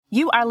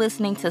You are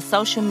listening to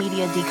Social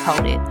Media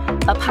Decoded,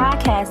 a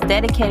podcast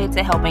dedicated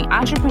to helping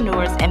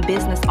entrepreneurs and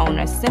business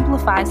owners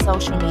simplify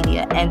social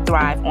media and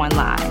thrive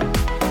online.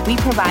 We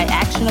provide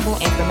actionable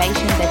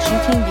information that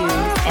you can use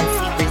and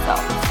see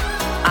results.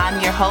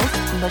 I'm your host,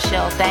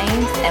 Michelle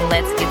Thames, and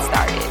let's get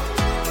started.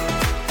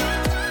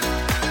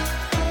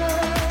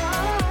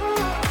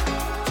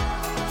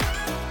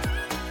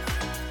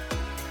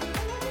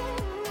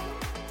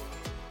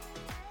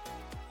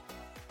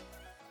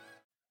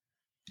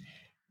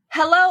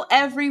 Hello,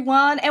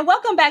 everyone, and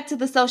welcome back to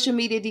the Social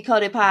Media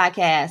Decoded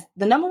podcast,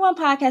 the number one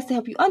podcast to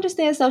help you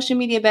understand social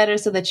media better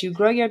so that you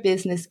grow your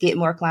business, get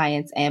more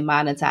clients, and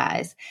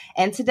monetize.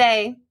 And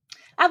today,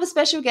 I have a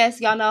special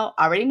guest. Y'all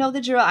already know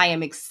the drill. I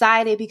am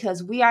excited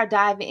because we are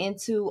diving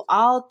into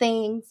all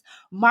things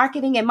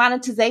marketing and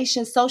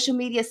monetization, social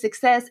media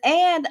success,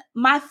 and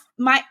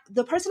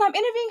the person I'm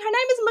interviewing, her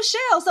name is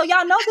Michelle. So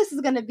y'all know this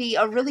is going to be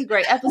a really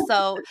great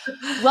episode.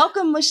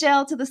 Welcome,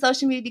 Michelle, to the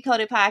Social Media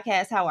Decoded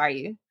podcast. How are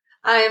you?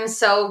 I am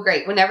so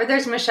great. Whenever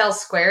there's Michelle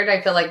squared, I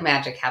feel like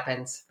magic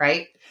happens,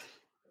 right?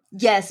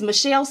 Yes,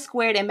 Michelle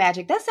squared and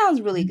magic. That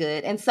sounds really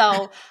good. And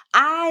so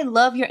I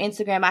love your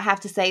Instagram. I have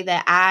to say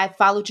that I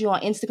followed you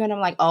on Instagram. I'm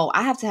like, oh,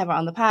 I have to have her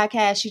on the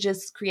podcast. She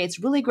just creates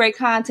really great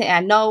content.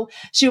 I know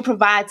she'll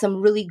provide some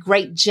really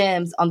great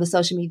gems on the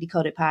Social Media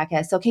Decoded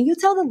podcast. So can you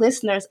tell the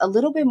listeners a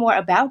little bit more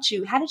about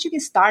you? How did you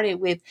get started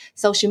with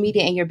social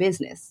media and your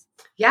business?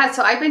 Yeah,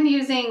 so I've been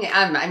using,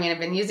 I've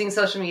been using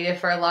social media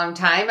for a long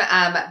time,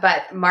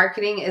 but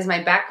marketing is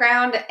my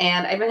background,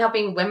 and I've been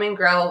helping women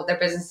grow their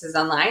businesses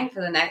online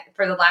for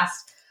the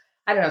last,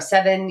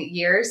 7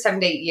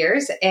 to 8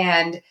 years.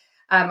 And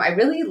I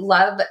really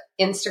love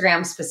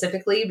Instagram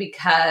specifically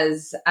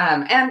because,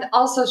 and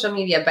all social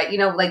media, but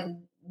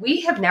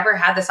we have never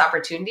had this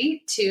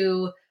opportunity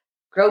to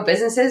grow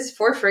businesses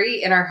for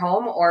free in our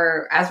home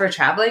or as we're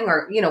traveling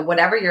or,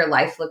 whatever your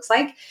life looks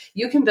like,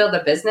 you can build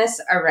a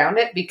business around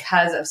it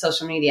because of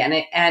social media.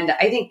 And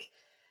I think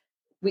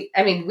we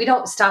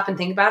don't stop and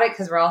think about it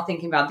because we're all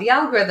thinking about the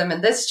algorithm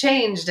and this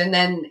changed. And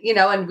then,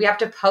 and we have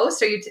to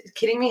post. Are you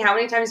kidding me? How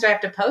many times do I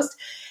have to post?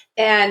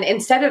 And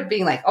instead of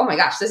being like, oh my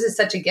gosh, this is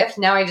such a gift.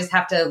 Now I just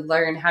have to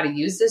learn how to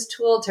use this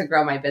tool to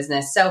grow my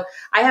business. So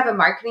I have a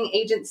marketing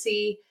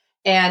agency.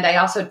 And I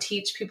also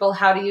teach people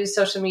how to use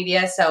social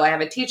media. So I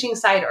have a teaching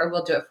side, or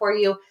we'll do it for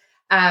you.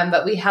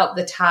 But we help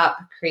the top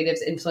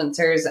creatives,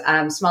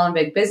 influencers, small and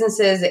big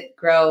businesses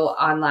grow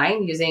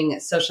online using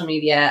social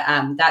media.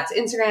 That's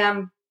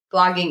Instagram,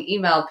 blogging,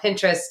 email,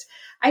 Pinterest.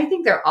 I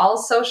think they're all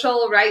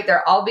social, right?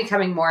 They're all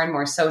becoming more and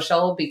more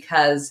social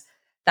because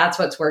that's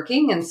what's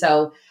working. And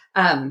so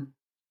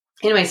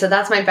so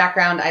that's my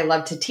background. I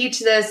love to teach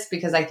this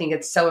because I think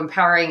it's so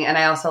empowering. And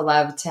I also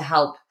love to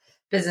help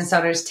business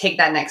owners take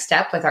that next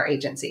step with our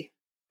agency.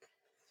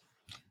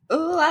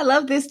 Oh, I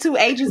love this. 2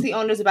 agency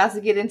owners about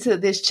to get into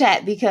this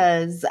chat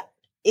because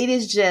it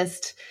is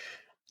just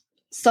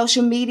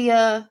social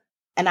media.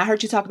 And I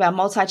heard you talk about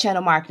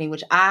multi-channel marketing,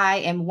 which I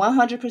am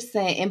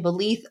 100% in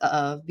belief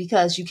of,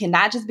 because you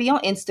cannot just be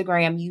on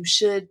Instagram. You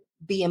should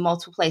be in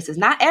multiple places,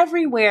 not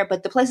everywhere,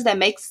 but the places that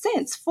make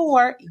sense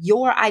for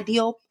your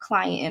ideal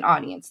client and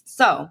audience.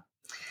 So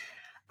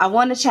I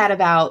want to chat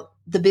about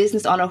the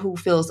business owner who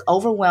feels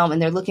overwhelmed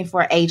and they're looking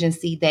for an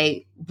agency.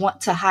 They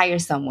want to hire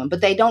someone, but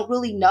they don't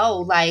really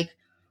know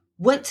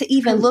what to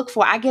even look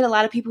for. I get a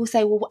lot of people who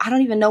say, well, I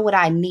don't even know what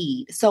I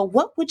need. So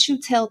what would you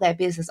tell that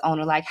business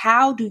owner?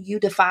 How do you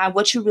define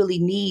what you really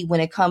need when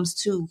it comes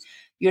to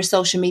your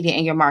social media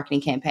and your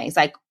marketing campaigns?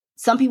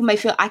 Some people may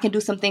feel I can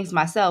do some things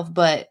myself,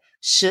 but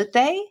should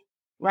they?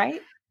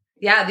 Right?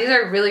 Yeah, these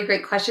are really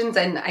great questions.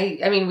 And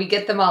we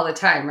get them all the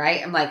time,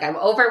 right? I'm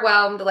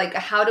overwhelmed.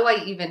 How do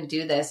I even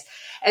do this?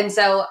 And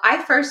so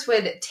I first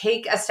would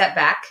take a step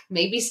back,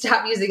 maybe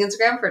stop using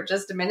Instagram for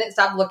just a minute,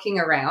 stop looking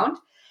around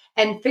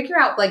and figure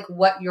out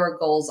what your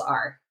goals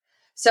are.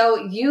 So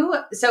you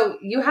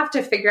have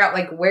to figure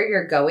out where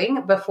you're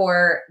going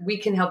before we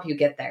can help you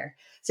get there.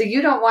 So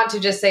you don't want to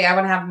just say, I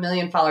want to have 1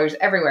 million followers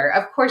everywhere.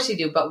 Of course you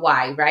do, but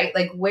why, right?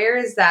 Where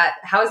is that?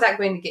 How is that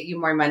going to get you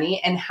more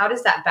money? And how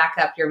does that back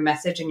up your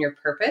message and your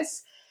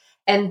purpose?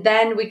 And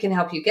then we can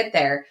help you get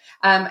there.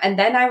 And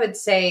then I would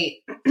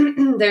say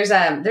there's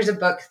a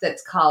book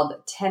that's called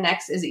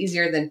 10X is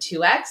Easier Than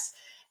 2X.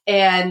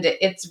 And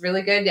it's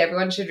really good.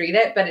 Everyone should read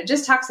it. But it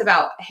just talks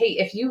about, hey,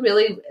 if you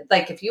really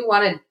if you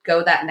want to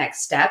go that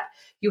next step,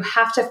 you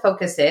have to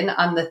focus in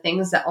on the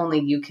things that only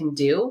you can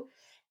do.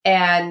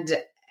 And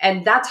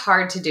that's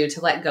hard to do,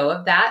 to let go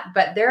of that.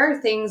 But there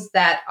are things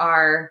that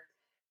are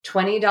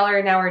 $20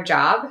 an hour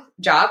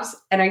jobs.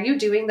 And are you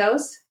doing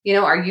those?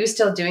 Are you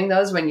still doing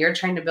those when you're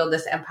trying to build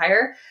this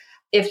empire?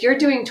 If you're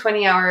doing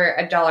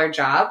 $20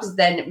 jobs,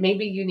 then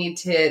maybe you need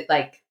to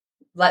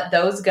let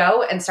those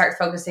go and start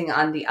focusing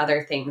on the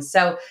other things.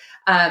 So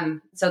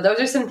those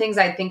are some things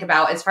I think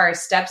about as far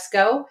as steps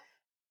go.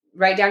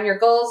 Write down your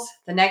goals.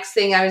 The next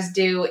thing I always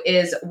do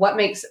is what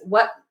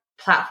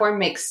platform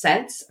makes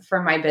sense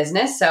for my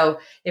business. So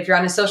if you're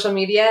on a social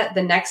media,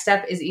 the next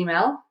step is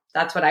email.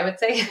 That's what I would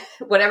say.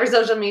 Whatever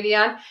social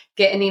media on,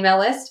 get an email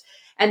list.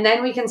 And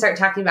then we can start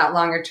talking about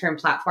longer term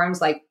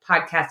platforms like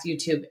podcast,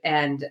 YouTube,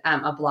 and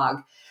a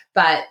blog.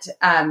 But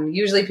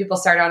usually people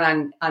start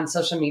on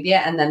social media.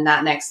 And then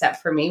that next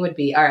step for me would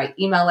be, all right,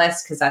 email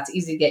list, because that's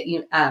easy to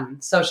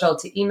get social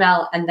to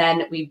email. And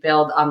then we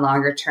build on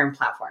longer term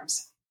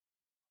platforms.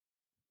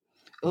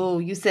 Oh,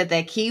 you said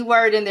that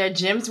keyword in there.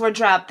 Gems were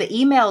dropped. The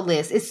email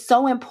list is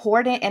so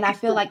important. And I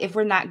feel like if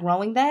we're not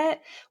growing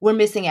that, we're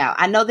missing out.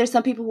 I know there's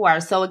some people who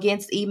are so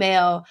against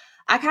email.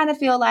 I kind of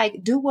feel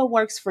like do what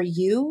works for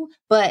you,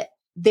 but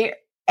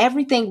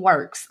everything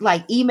works.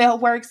 Like email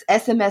works,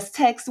 SMS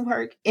text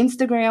work,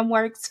 Instagram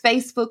works,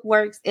 Facebook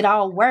works. It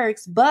all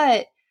works.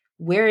 But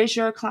where is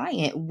your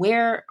client?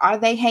 Where are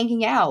they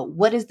hanging out?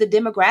 What is the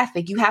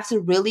demographic? You have to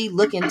really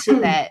look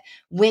into that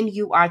when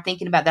you are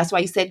thinking about. That's why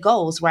you said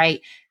goals, right?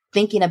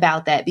 Thinking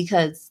about that,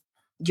 because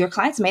your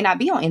clients may not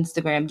be on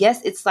Instagram.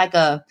 Yes, it's like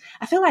I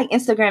feel like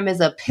Instagram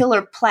is a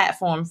pillar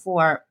platform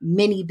for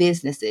many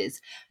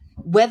businesses.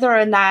 Whether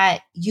or not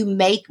you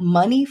make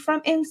money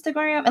from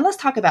Instagram, and let's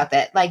talk about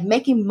that, like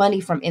making money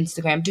from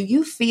Instagram. Do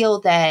you feel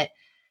that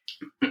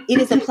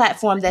it is a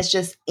platform that's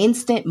just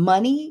instant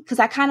money? Because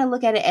I kind of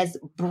look at it as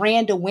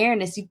brand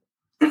awareness. You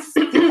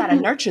still got to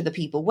nurture the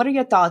people. What are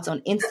your thoughts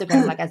on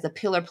Instagram, like as a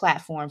pillar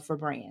platform for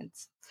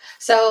brands?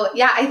 So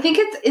yeah, I think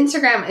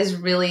Instagram is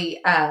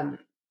really, I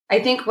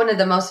think one of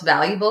the most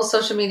valuable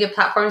social media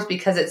platforms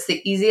because it's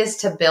the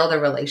easiest to build a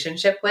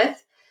relationship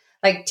with.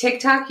 Like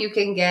TikTok, you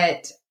can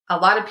get a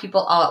lot of people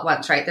all at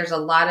once, right? It's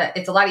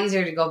a lot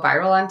easier to go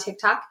viral on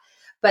TikTok,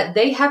 but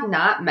they have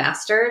not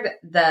mastered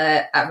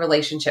the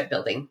relationship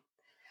building.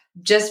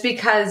 Just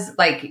because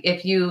like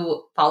if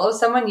you follow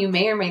someone, you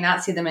may or may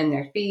not see them in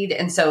their feed.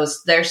 And so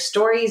their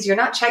stories, you're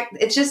not checked.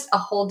 It's just a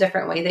whole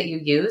different way that you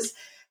use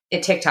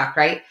it, TikTok,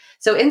 right?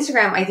 So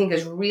Instagram, I think,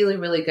 is really,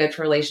 really good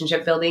for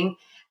relationship building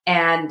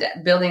and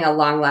building a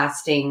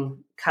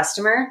long-lasting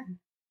customer.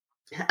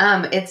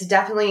 It's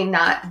definitely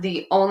not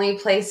the only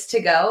place to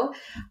go.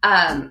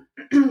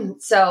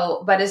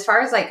 But as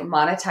far as like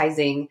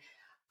monetizing,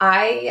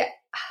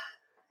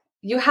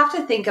 you have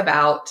to think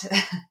about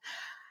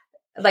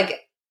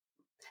like,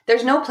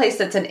 there's no place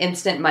that's an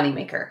instant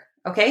moneymaker.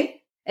 Okay.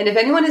 And if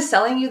anyone is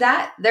selling you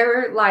that,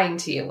 they're lying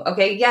to you.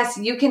 Okay. Yes,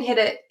 you can hit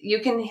it.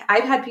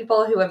 I've had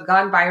people who have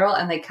gone viral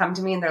and they come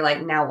to me and they're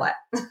like, now what?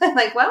 I'm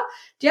like, well,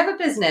 do you have a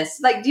business?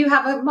 Like, do you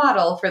have a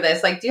model for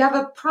this? Like, do you have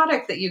a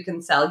product that you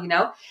can sell,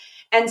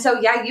 And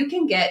so, yeah, you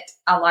can get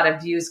a lot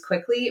of views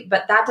quickly,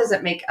 but that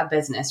doesn't make a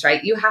business,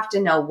 right? You have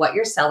to know what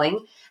you're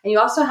selling. And you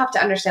also have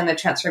to understand the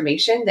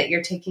transformation that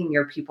you're taking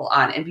your people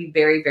on and be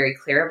very, very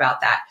clear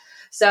about that.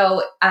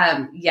 So,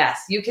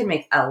 yes, you can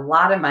make a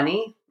lot of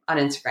money on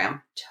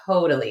Instagram,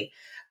 totally.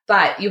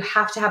 But you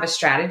have to have a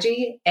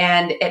strategy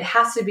and it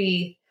has to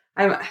be,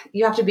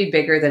 you have to be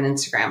bigger than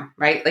Instagram,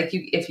 right? Like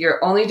if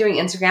you're only doing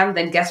Instagram,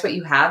 then guess what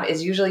you have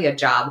is usually a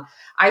job.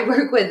 I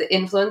work with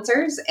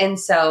influencers. And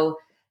so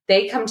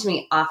they come to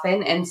me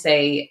often and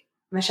say,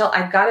 Michelle,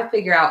 I've got to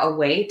figure out a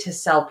way to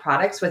sell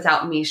products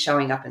without me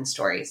showing up in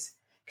stories.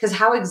 Because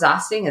how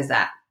exhausting is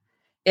that?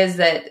 Is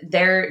that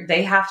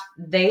they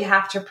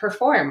have to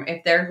perform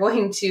if they're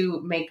going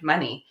to make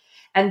money.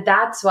 And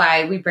that's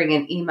why we bring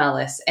in email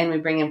lists and we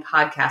bring in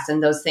podcasts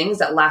and those things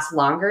that last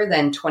longer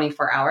than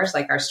 24 hours,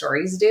 like our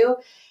stories do.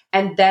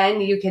 And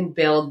then you can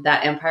build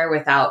that empire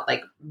without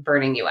like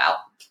burning you out.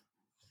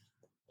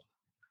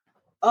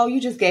 Oh, you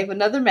just gave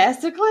another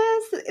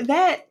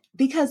masterclass?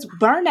 Because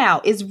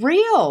burnout is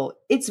real.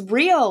 It's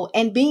real.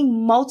 And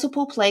being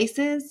multiple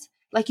places,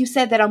 like you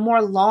said, that are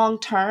more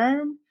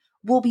long-term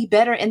will be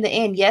better in the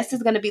end. Yes,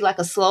 it's going to be like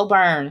a slow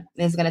burn.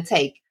 It's going to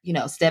take,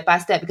 step by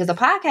step, because a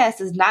podcast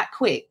is not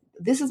quick.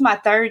 This is my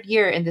 3rd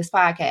year in this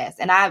podcast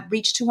and I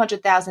reached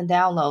 200,000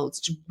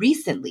 downloads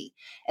recently.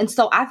 And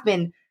so I've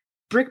been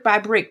brick by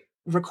brick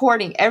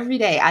recording every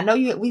day. I know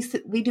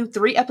we do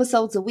 3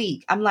 episodes a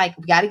week. I'm like,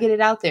 we got to get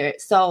it out there.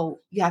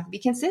 So you have to be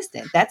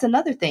consistent. That's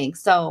another thing.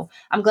 So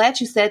I'm glad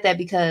you said that,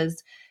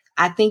 because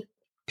I think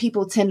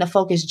people tend to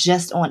focus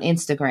just on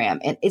Instagram.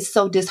 And it's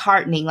so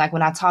disheartening. Like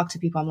when I talk to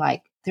people, I'm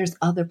like, there's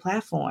other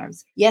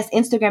platforms. Yes,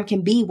 Instagram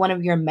can be one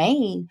of your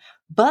main,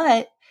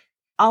 but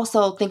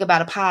also think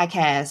about a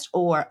podcast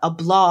or a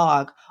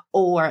blog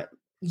or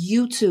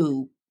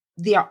YouTube.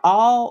 They are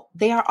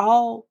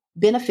all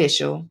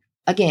beneficial,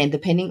 again,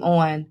 depending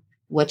on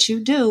what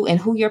you do and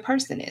who your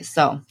person is.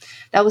 So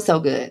that was so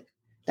good.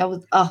 That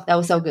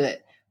was so good.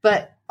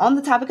 But on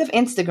the topic of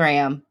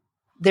Instagram,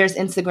 there's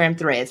Instagram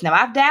Threads. Now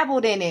I've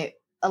dabbled in it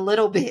a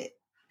little bit.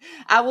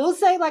 I will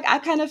say, like, I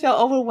kind of felt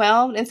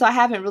overwhelmed. And so I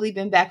haven't really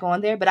been back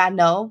on there, but I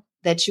know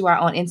that you are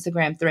on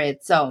Instagram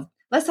Threads. So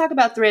let's talk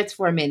about Threads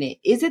for a minute.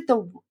 Is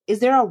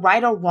there a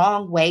right or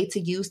wrong way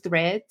to use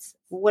Threads?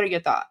 What are your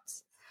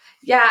thoughts?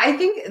 Yeah, I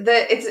think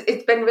that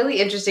it's been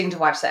really interesting to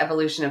watch the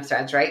evolution of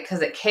Threads, right?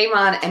 Because it came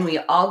on and we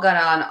all got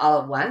on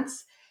all at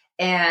once.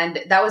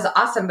 And that was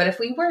awesome. But if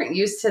we weren't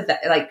used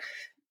to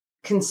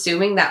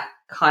consuming that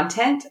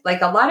content,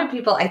 like a lot of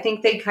people, I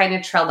think they kind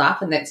of trailed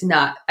off, and that's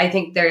not, I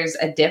think there's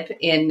a dip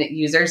in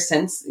users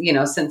since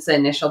the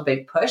initial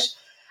big push.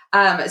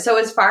 So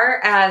as far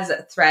as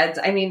Threads,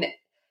 I mean,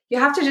 you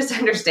have to just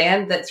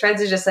understand that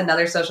Threads is just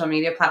another social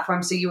media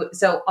platform.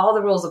 So all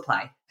the rules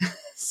apply.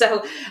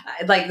 So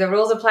like the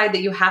rules apply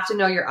that you have to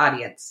know your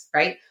audience,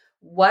 right?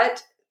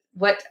 What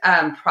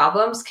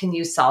problems can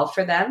you solve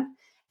for them,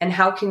 and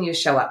how can you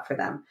show up for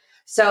them?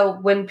 So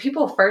when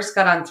people first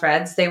got on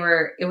Threads,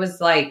 it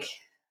was like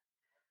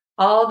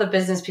all the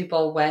business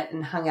people went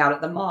and hung out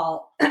at the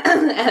mall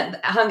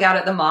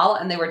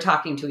and they were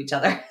talking to each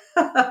other.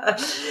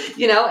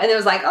 And it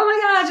was like, oh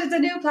my gosh, it's a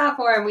new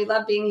platform. We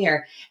love being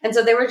here. And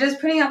so they were just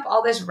putting up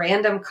all this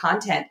random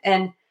content,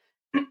 and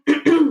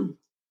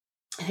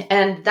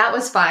and that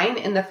was fine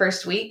in the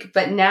first week,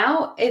 but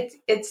now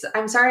it's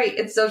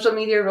social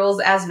media rules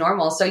as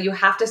normal. So you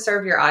have to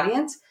serve your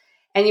audience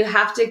and you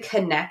have to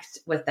connect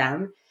with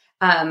them,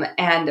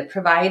 and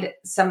provide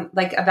some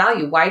like a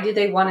value. Why do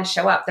they want to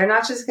show up? They're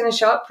not just going to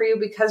show up for you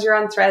because you're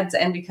on Threads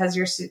and because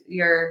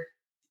you're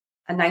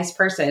a nice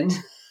person.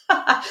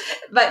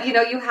 But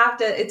you have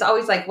to, it's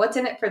always like, what's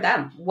in it for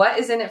them? What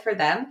is in it for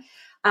them?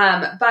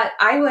 But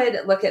I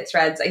would look at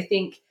Threads. I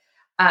think,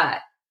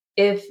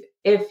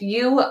 if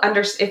you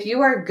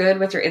are good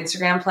with your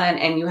Instagram plan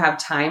and you have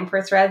time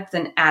for Threads,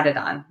 then add it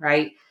on.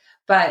 Right.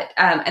 But,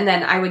 and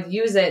then I would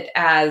use it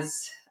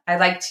as, I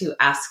like to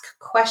ask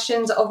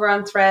questions over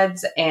on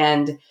Threads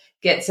and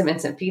get some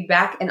instant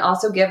feedback, and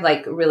also give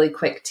like really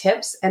quick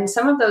tips. And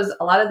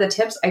a lot of the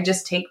tips I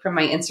just take from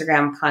my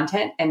Instagram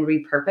content and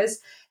repurpose.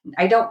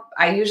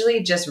 I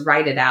usually just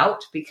write it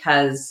out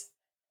because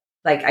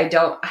like, I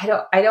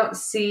don't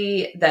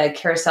see the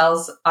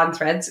carousels on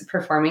Threads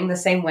performing the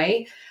same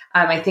way.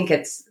 I think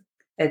it's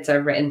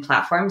a written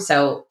platform.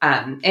 So,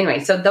 anyway,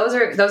 so those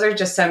are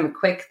just some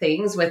quick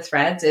things with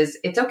Threads. Is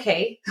it's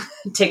okay.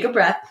 Take a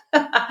breath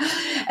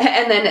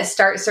and then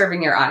start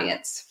serving your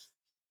audience.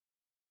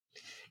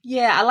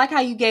 Yeah, I like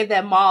how you gave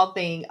that mall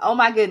thing. Oh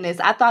my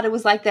goodness. I thought it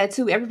was like that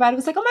too. Everybody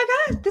was like, oh my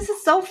God, this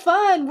is so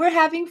fun. We're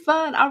having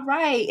fun. All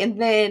right. And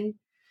then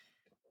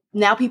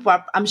now people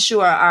I'm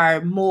sure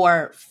are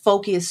more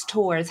focused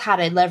towards how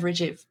to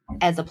leverage it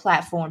as a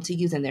platform to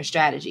use in their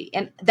strategy.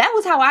 And that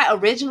was how I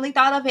originally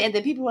thought of it. And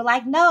then people were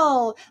like,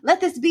 no,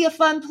 let this be a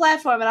fun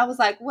platform. And I was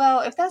like, well,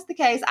 if that's the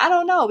case, I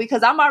don't know,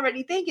 because I'm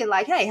already thinking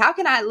like, hey, how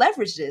can I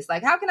leverage this?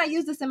 Like, how can I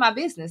use this in my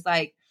business?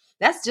 Like,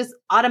 that's just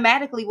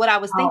automatically what I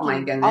was thinking. Oh my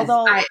goodness.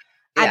 Although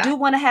I do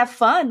want to have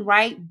fun,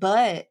 right?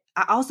 But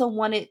I also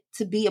want it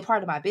to be a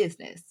part of my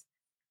business.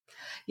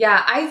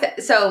 Yeah,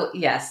 so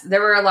yes, there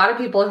were a lot of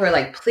people who were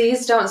like,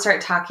 please don't start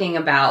talking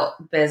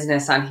about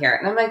business on here.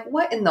 And I'm like,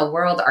 what in the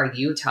world are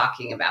you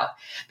talking about?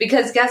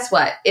 Because guess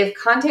what? If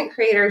content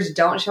creators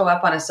don't show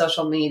up on a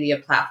social media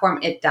platform,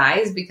 it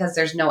dies because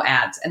there's no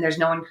ads and there's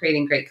no one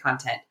creating great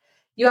content.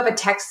 You have a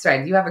text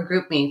thread, you have a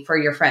group me for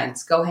your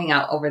friends, go hang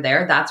out over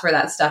there. That's where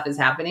that stuff is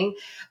happening.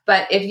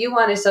 But if you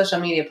want a social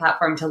media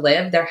platform to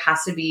live, there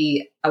has to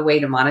be a way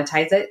to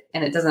monetize it.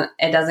 And it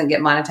doesn't get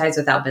monetized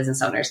without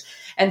business owners.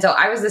 And so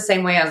I was the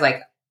same way. I was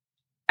like,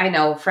 I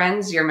know,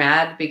 friends, you're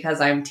mad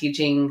because I'm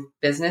teaching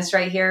business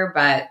right here,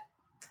 but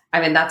I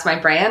mean, that's my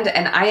brand.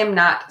 And I am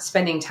not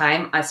spending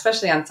time,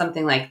 especially on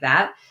something like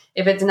that,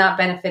 if it's not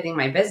benefiting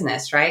my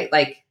business, right?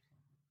 Like,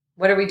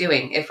 what are we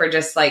doing if we're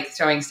just like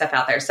throwing stuff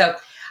out there? So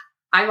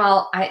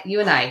you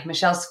and I,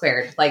 Michelle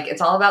squared, like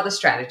it's all about the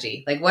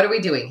strategy. Like, what are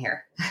we doing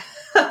here?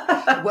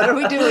 What are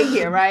we doing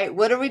here, right?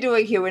 What are we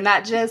doing here? We're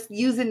not just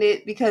using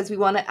it because we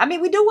want to,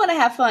 we do want to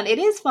have fun. It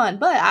is fun,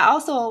 but I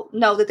also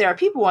know that there are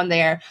people on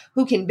there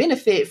who can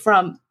benefit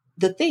from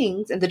the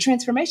things and the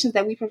transformations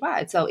that we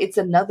provide. So it's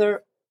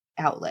another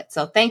outlet.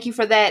 So thank you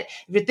for that.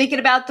 If you're thinking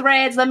about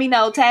Threads, let me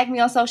know. Tag me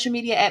on social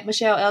media at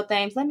Michelle L.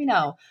 Thames. Let me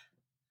know.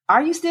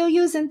 Are you still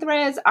using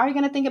Threads? Are you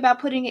going to think about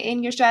putting it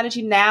in your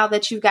strategy now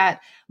that you've got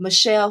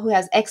Michelle who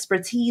has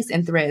expertise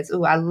in Threads?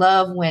 Ooh, I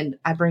love when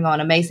I bring on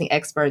amazing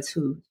experts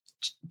who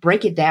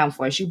break it down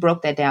for us. You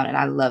broke that down and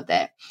I love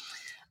that.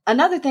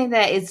 Another thing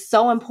that is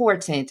so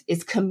important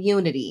is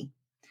community.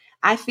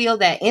 I feel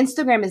that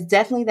Instagram is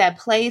definitely that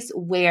place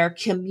where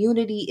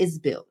community is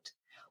built.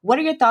 What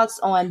are your thoughts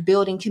on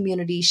building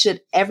community?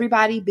 Should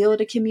everybody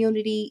build a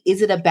community?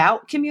 Is it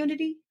about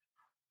community?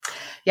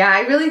 Yeah,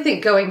 I really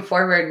think going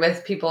forward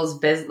with people's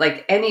business,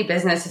 like any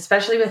business,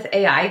 especially with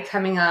AI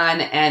coming on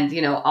and,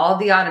 all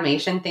the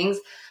automation things,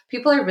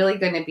 people are really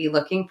going to be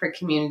looking for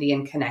community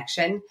and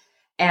connection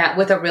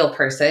with a real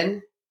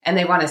person, and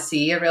they want to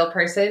see a real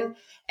person.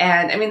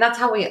 And I mean, that's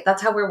how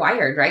we're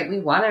wired, right? We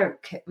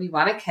want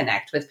to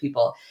connect with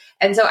people.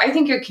 And so I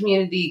think your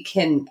community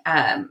can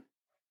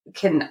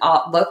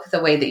look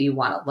the way that you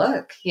want to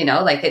look,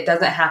 like it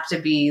doesn't have to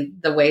be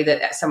the way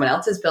that someone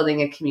else is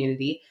building a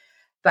community.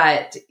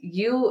 But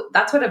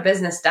that's what a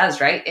business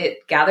does, right?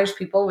 It gathers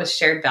people with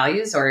shared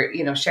values or,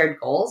 shared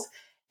goals,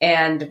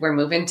 and we're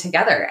moving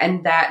together.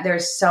 And that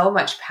there's so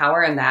much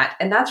power in that.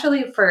 And that's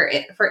really for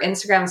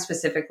Instagram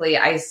specifically.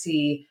 I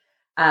see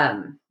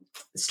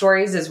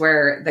stories is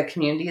where the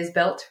community is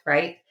built,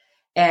 right?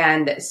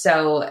 And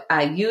so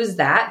use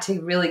that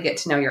to really get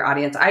to know your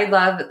audience. I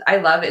love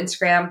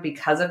Instagram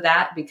because of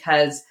that,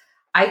 because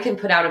I can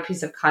put out a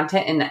piece of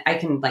content and I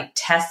can like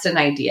test an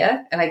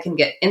idea and I can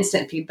get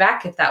instant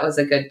feedback if that was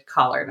a good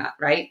call or not.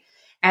 Right.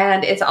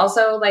 And it's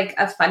also like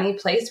a funny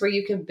place where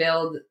you can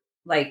build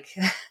like,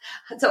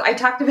 so I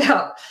talked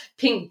about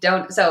pink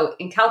donut. So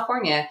in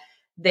California,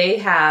 they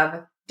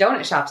have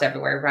donut shops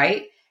everywhere.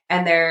 Right.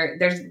 And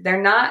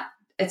they're not,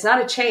 it's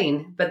not a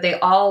chain, but they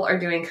all are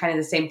doing kind of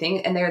the same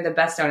thing. And they're the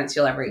best donuts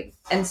you'll ever eat.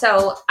 And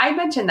so I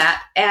mentioned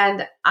that.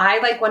 And I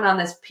like went on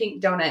this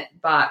pink donut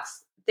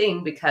box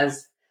thing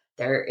because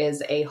there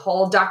is a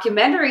whole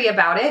documentary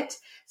about it.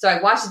 So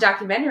I watched a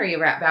documentary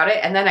about it.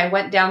 And then I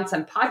went down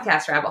some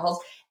podcast rabbit holes.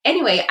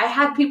 Anyway, I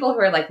had people who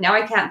are like, now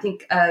I can't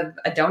think of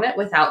a donut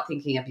without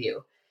thinking of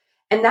you.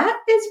 And that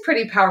is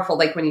pretty powerful.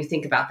 Like when you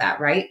think about that,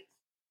 right?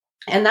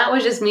 And that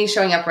was just me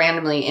showing up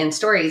randomly in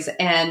stories.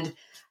 And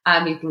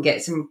you can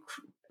get some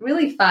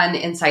really fun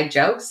inside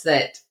jokes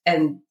that's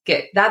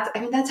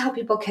how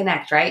people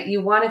connect, right?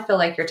 You want to feel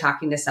like you're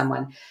talking to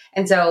someone.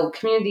 And so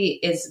community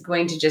is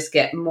going to just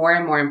get more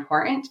and more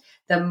important.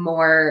 The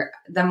more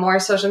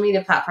social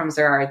media platforms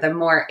there are, the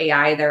more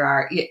AI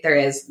there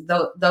is,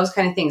 those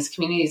kind of things.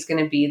 Community is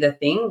going to be the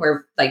thing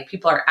where like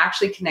people are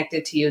actually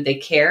connected to you, they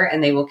care,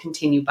 and they will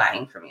continue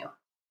buying from you.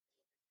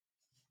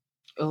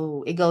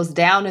 Oh, it goes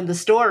down in the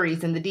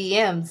stories and the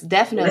DMs.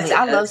 Definitely. Yes,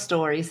 I love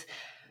stories.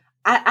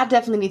 I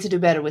definitely need to do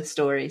better with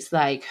stories.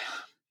 Like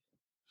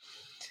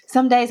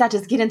some days I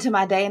just get into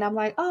my day and I'm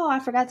like, oh, I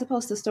forgot to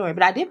post a story,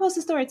 but I did post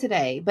a story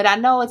today. But I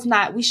know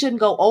we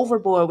shouldn't go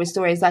overboard with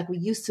stories like we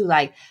used to,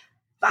 like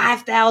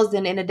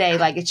 5,000 in a day.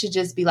 Like it should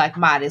just be like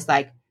modest,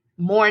 like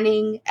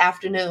morning,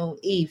 afternoon,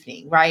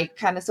 evening, right?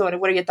 Kind of sort of.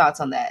 What are your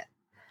thoughts on that?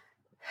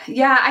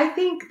 Yeah, I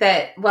think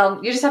that,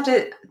 well, you just have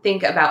to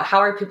think about how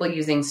are people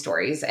using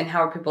stories and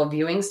how are people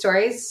viewing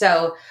stories.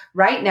 So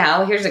right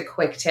now, here's a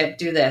quick tip.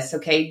 Do this,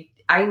 okay?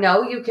 I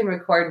know you can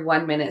record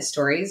 1-minute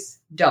stories.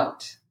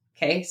 Don't,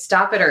 okay?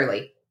 Stop it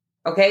early,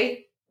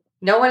 okay?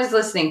 No one is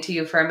listening to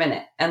you for a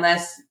minute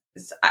unless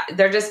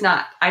they're just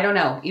not, I don't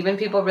know, even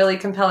people really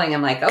compelling.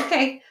 I'm like,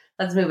 okay,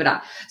 let's move it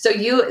on.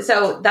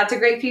 So that's a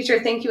great feature.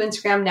 Thank you,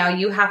 Instagram. Now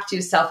you have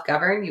to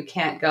self-govern. You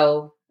can't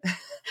go,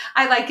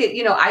 I like it.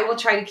 I will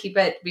try to keep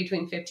it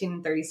between 15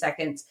 and 30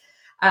 seconds.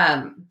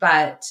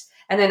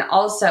 And then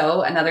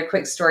also another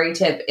quick story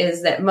tip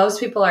is that most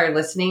people are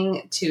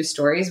listening to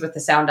stories with the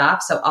sound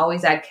off. So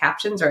always add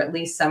captions or at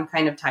least some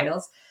kind of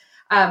titles.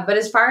 But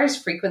as far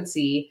as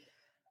frequency,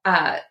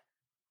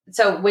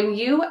 so when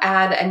you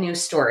add a new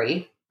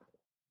story,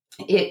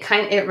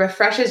 it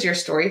refreshes your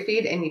story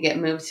feed and you get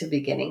moved to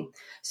beginning.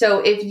 So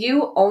if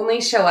you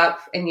only show up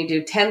and you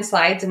do 10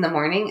 slides in the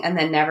morning and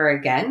then never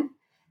again,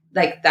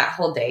 like that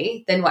whole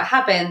day, then what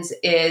happens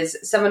is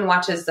someone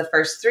watches the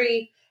first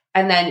 3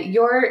 and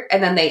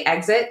then they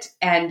exit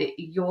and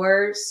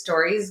your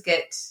stories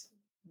get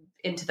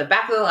into the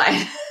back of the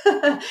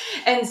line.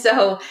 And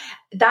so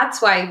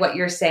that's why what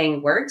you're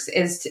saying works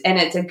and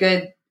it's a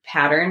good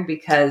pattern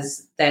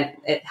because then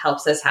it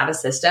helps us have a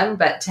system,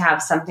 but to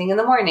have something in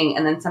the morning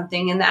and then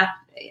something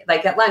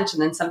like at lunch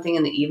and then something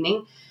in the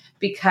evening,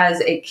 because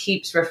it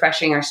keeps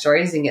refreshing our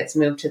stories and gets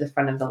moved to the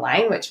front of the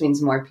line, which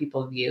means more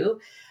people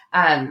view.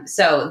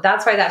 So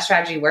that's why that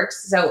strategy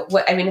works. So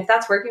if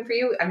that's working for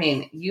you,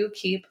 you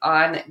keep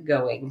on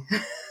going,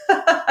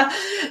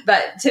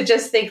 but to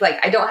just think like,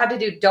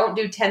 don't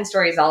do 10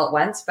 stories all at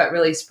once, but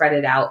really spread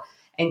it out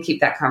and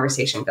keep that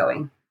conversation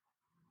going.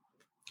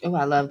 Oh,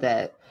 I love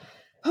that.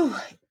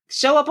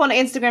 Show up on the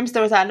Instagram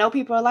stories. I know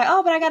people are like,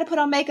 oh, but I got to put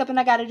on makeup and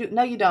I got to do.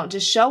 No, you don't.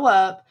 Just show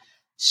up,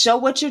 show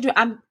what you're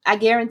doing. I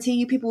guarantee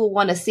you people will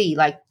want to see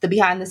like the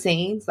behind the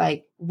scenes,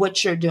 like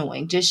what you're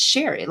doing. Just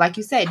share it. Like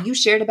you said, you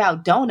shared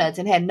about donuts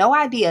and had no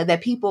idea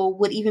that people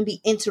would even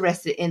be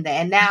interested in that.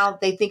 And now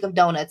they think of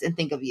donuts and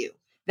think of you.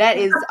 That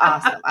is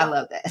awesome. I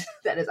love that.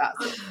 That is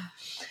awesome.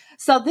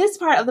 So this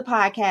part of the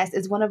podcast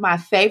is one of my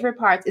favorite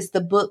parts. It's the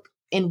book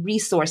and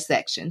resource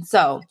section.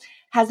 So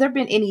has there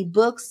been any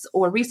books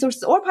or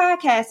resources or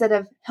podcasts that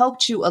have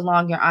helped you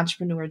along your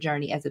entrepreneur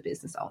journey as a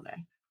business owner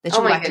that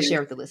you would like to share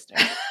with the listeners?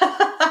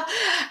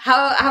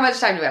 How much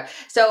time do we have?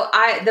 So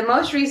the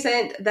most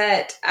recent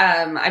that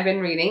I've been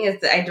reading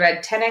is I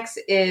read 10X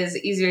is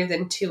easier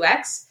than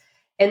 2X.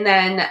 And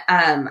then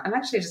I'm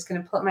actually just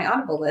going to pull up my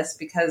Audible list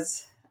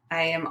because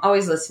I am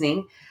always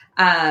listening.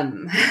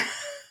 I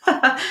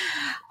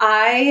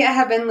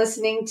have been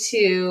listening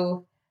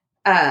to,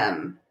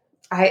 I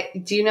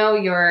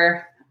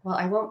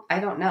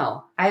don't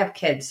know. I have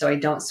kids, so I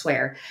don't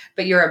swear,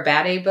 but your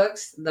Bad A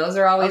books, those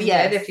are always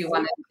good if you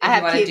want to, I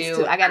have kids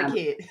too. I got a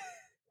kid.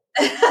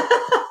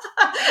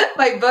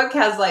 My book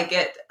has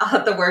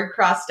the word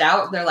crossed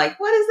out and they're like,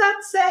 what does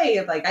that say?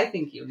 I'm like, I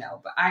think you know,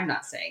 but I'm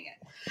not saying it.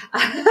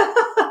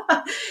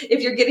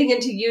 If you're getting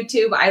into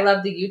YouTube, I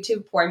love the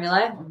YouTube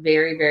Formula.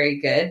 Very,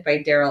 very good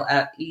by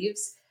Daryl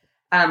Eves.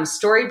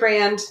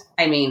 StoryBrand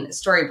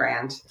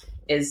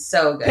is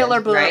so good.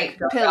 Pillar book, right?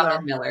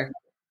 Pillar Miller.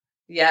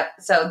 Yep.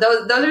 So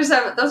those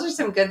are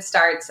some good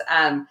starts.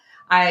 I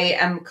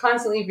am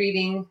constantly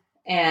reading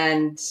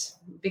And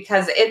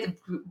because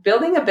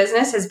building a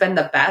business has been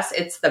the best.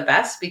 It's the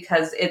best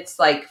because it's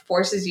like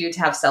forces you to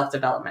have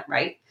self-development,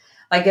 right?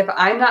 Like if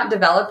I'm not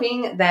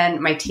developing,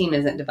 then my team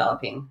isn't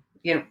developing,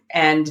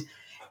 and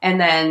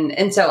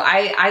so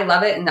I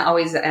love it and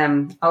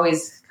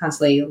always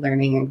constantly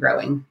learning and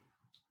growing.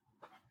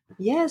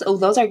 Yes. Oh,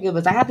 those are good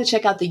ones. I have to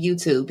check out the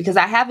YouTube because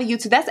I have a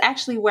YouTube. That's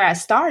actually where I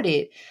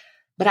started,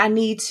 but I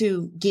need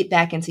to get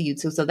back into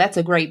YouTube. So that's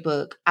a great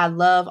book. I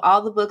love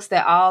all the books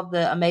that all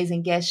the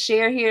amazing guests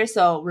share here.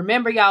 So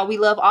remember, y'all, we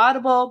love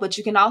Audible, but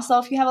you can also,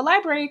 if you have a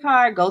library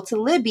card, go to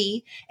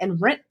Libby and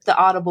rent the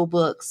Audible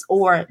books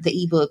or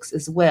the ebooks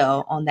as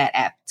well on that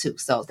app too.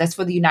 So that's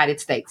for the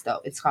United States,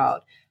 though. It's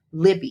called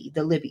Libby,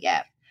 the Libby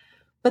app.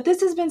 But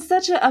this has been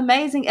such an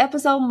amazing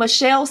episode.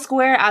 Michelle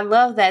Square, I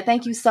love that.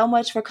 Thank you so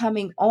much for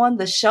coming on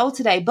the show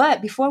today.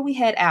 But before we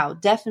head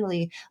out,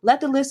 definitely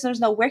let the listeners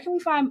know, where can we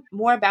find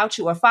more about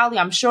you or follow you?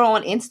 I'm sure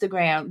on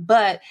Instagram.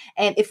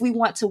 And if we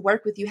want to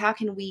work with you, how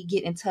can we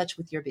get in touch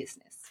with your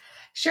business?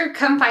 Sure.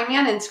 Come find me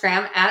on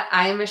Instagram at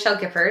I am Michelle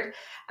Gifford.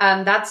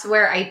 That's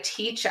where I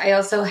teach. I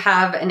also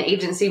have an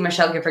agency,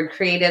 Michelle Gifford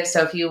Creative.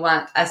 So if you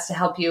want us to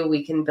help you,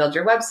 we can build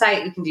your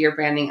website. You can do your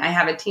branding. I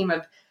have a team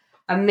of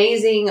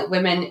amazing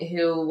women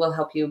who will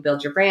help you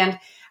build your brand.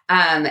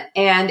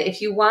 And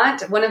if you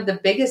want, one of the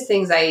biggest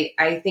things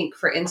I think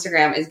for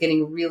Instagram is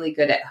getting really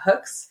good at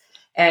hooks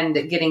and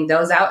getting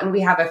those out. And we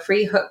have a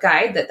free hook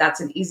guide that's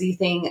an easy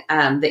thing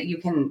that you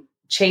can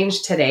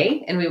change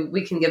today. And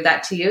we can give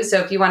that to you. So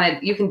if you want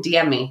to, you can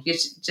DM me. You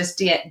should just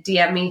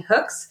DM me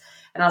hooks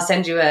and I'll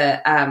send you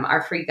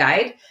our free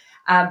guide.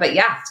 But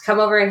yeah,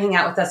 come over and hang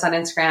out with us on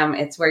Instagram.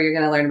 It's where you're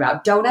going to learn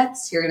about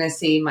donuts. You're going to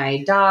see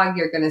my dog.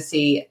 You're going to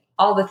see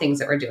all the things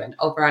that we're doing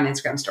over on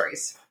Instagram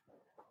stories.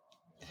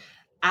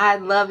 I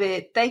love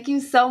it. Thank you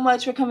so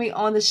much for coming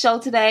on the show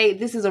today.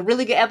 This is a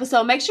really good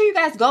episode. Make sure you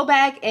guys go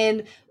back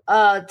and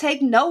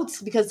take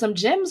notes because some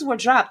gems were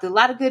dropped. A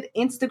lot of good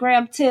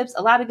Instagram tips,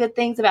 a lot of good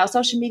things about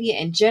social media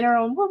in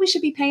general and what we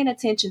should be paying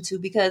attention to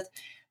because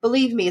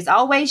believe me, it's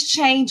always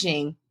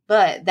changing.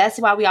 But that's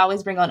why we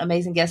always bring on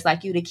amazing guests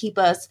like you to keep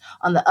us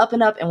on the up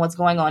and up and what's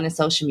going on in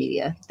social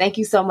media. Thank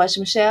you so much,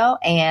 Michelle.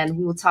 And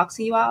we will talk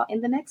to you all in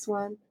the next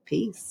one.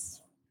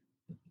 Peace.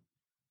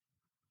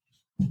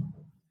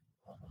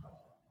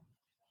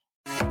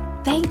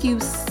 Thank you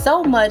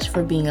so much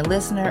for being a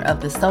listener of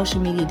the Social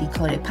Media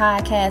Decoded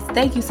podcast.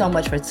 Thank you so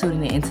much for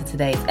tuning into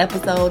today's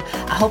episode.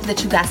 I hope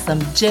that you got some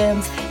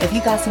gems. If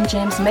you got some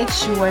gems, make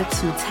sure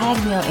to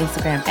tag me on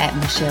Instagram at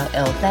Michelle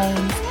L.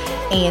 Thames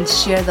and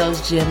share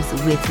those gems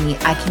with me.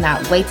 I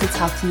cannot wait to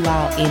talk to you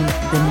all in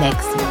the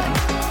next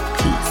one.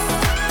 Peace.